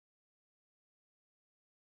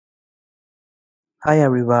Hi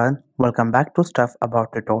everyone, welcome back to Stuff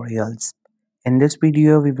About Tutorials. In this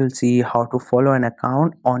video, we will see how to follow an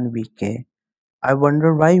account on VK. I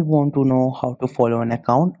wonder why you want to know how to follow an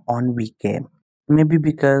account on VK. Maybe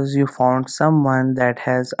because you found someone that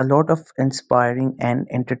has a lot of inspiring and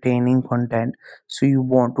entertaining content, so you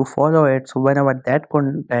want to follow it. So whenever that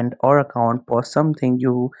content or account posts something,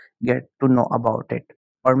 you get to know about it.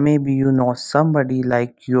 Or maybe you know somebody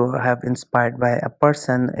like you have inspired by a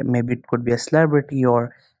person, maybe it could be a celebrity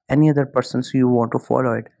or any other person, so you want to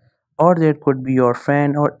follow it. Or there could be your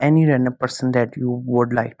friend or any random person that you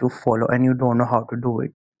would like to follow and you don't know how to do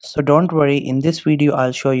it. So don't worry, in this video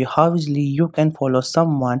I'll show you how easily you can follow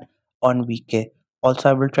someone on VK.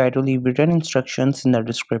 Also, I will try to leave written instructions in the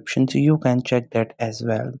description so you can check that as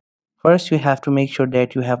well. First, you have to make sure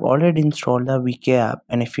that you have already installed the VK app,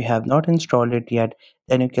 and if you have not installed it yet,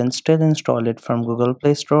 then you can still install it from Google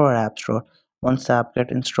Play Store or App Store. Once the app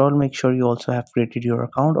gets installed, make sure you also have created your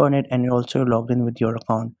account on it and you also logged in with your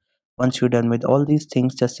account. Once you're done with all these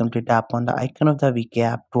things, just simply tap on the icon of the VK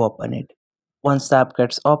app to open it. Once the app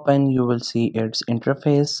gets open, you will see its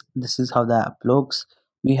interface. This is how the app looks.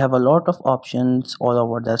 We have a lot of options all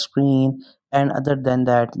over the screen, and other than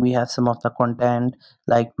that, we have some of the content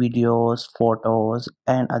like videos, photos,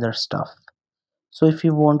 and other stuff. So if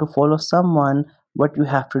you want to follow someone, what you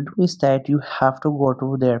have to do is that you have to go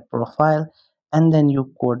to their profile and then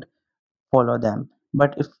you could follow them.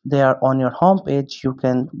 But if they are on your home page, you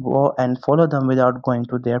can go and follow them without going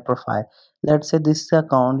to their profile. Let's say this is the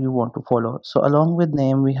account you want to follow. So along with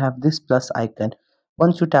name, we have this plus icon.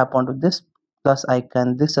 Once you tap onto this plus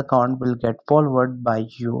icon, this account will get followed by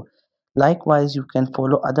you. Likewise, you can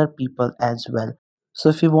follow other people as well. So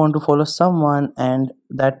if you want to follow someone and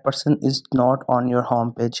that person is not on your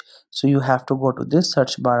home page, so you have to go to this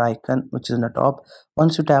search bar icon which is on the top.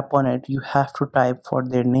 Once you tap on it, you have to type for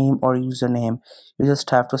their name or username. You just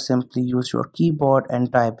have to simply use your keyboard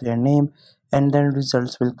and type their name, and then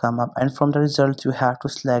results will come up, and from the results you have to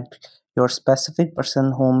select your specific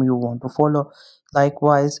person whom you want to follow.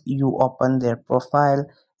 Likewise, you open their profile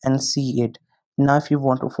and see it. Now if you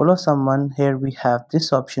want to follow someone, here we have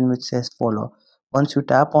this option which says follow. Once you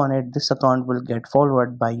tap on it, this account will get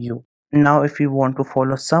followed by you. Now if you want to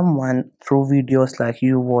follow someone through videos, like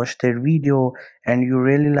you watched their video and you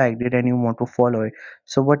really liked it and you want to follow it,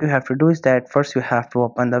 so what you have to do is that first you have to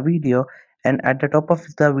open the video, and at the top of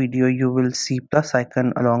the video you will see plus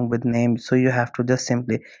icon along with name, so you have to just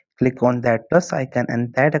simply click on that plus icon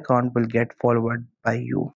and that account will get followed by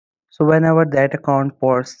you. So whenever that account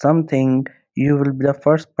posts something, you will be the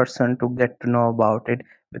first person to get to know about it,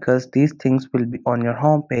 because these things will be on your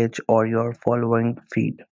home page or your following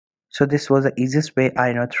feed. So this was the easiest way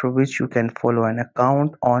I know through which you can follow an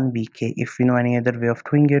account on VK. If you know any other way of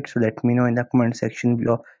doing it, so let me know in the comment section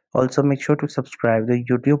below. Also make sure to subscribe the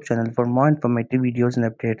YouTube channel for more informative videos and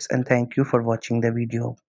updates, and thank you for watching the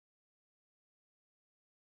video.